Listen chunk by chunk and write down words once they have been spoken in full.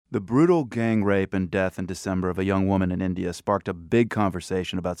The brutal gang rape and death in December of a young woman in India sparked a big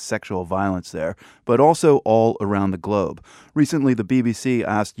conversation about sexual violence there, but also all around the globe. Recently, the BBC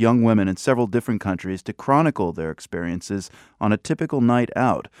asked young women in several different countries to chronicle their experiences on a typical night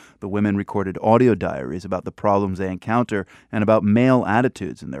out. The women recorded audio diaries about the problems they encounter and about male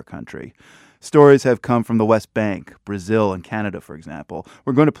attitudes in their country. Stories have come from the West Bank, Brazil, and Canada, for example.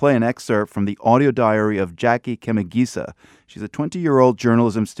 We're going to play an excerpt from the audio diary of Jacky Kemigisa. She's a 20-year-old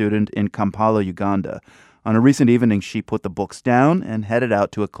journalism student in Kampala, Uganda. On a recent evening, she put the books down and headed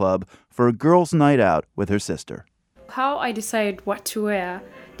out to a club for a girls' night out with her sister. How I decide what to wear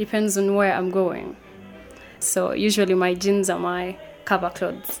depends on where I'm going. So usually my jeans are my cover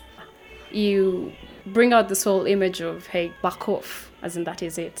clothes. You bring out this whole image of, hey, back off, as in that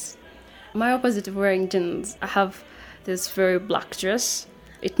is it. My opposite of wearing jeans, I have this very black dress.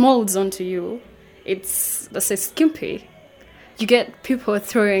 It molds onto you. It's, let's say, skimpy. You get people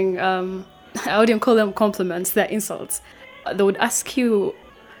throwing, I wouldn't call them compliments, they're insults. They would ask you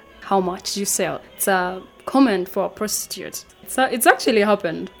how much you sell. It's a comment for a prostitute. It's actually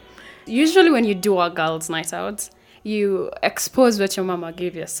happened. Usually when you do a girls' night out, you expose what your mama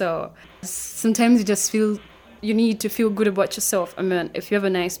gave you. So sometimes you just feel you need to feel good about yourself. I mean, if you have a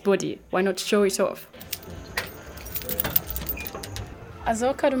nice body, why not show it off? As I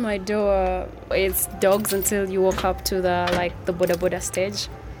walk out of my door, it's dogs until you walk up to the Boda Boda stage.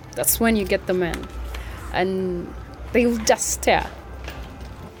 That's when you get the men. And they'll just stare.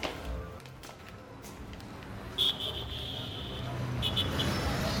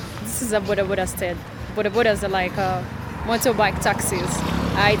 This is a Boda Boda stage. Boda Bodas are like motorbike taxis.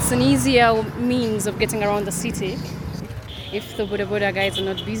 It's an easier means of getting around the city. If the Boda Boda guys are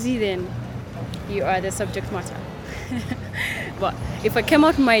not busy, then you are the subject matter. But if I came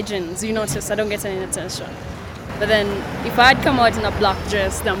out in my jeans, you notice I don't get any attention. But then if I had come out in a black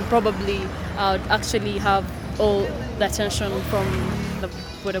dress, then probably I would actually have all the attention from the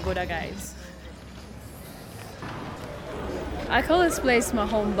Boda Boda guys. I call this place my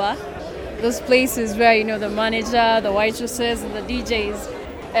home bar. Those places where, you know, the manager, the waitresses, and the DJs.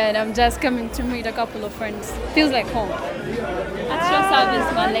 And I'm just coming to meet a couple of friends. Feels like home. At your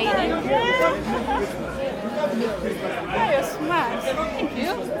service, my lady. You're smart. Thank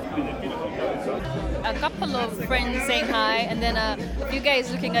you. A couple of friends saying hi, and then a few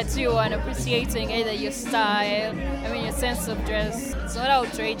guys looking at you and appreciating either your style, your sense of dress. It's not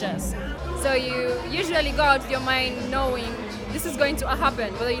outrageous. So you usually go out with your mind knowing this is going to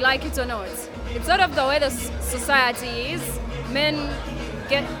happen, whether you like it or not. It's sort of the way the society is. Men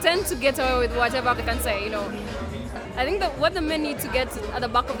tend to get away with whatever they can say, I think that what the men need to get at the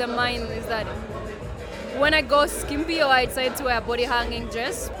back of their mind is that when I go skimpy or I decide to wear a body hanging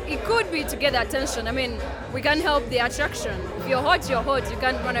dress, it could be to get the attention. We can help the attraction. If you're hot, you're hot. You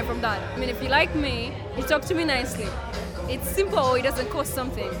can't run away from that. If you like me, you talk to me nicely. It's simple. It doesn't cost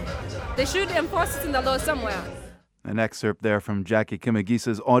something. They should enforce it in the law somewhere. An excerpt there from Jacky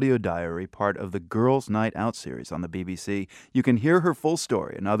Kemigisa's audio diary, part of the Girls' Night Out series on the BBC. You can hear her full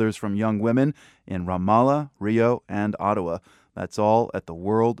story and others from young women in Ramallah, Rio, and Ottawa. That's all at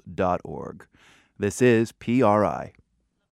theworld.org. This is PRI.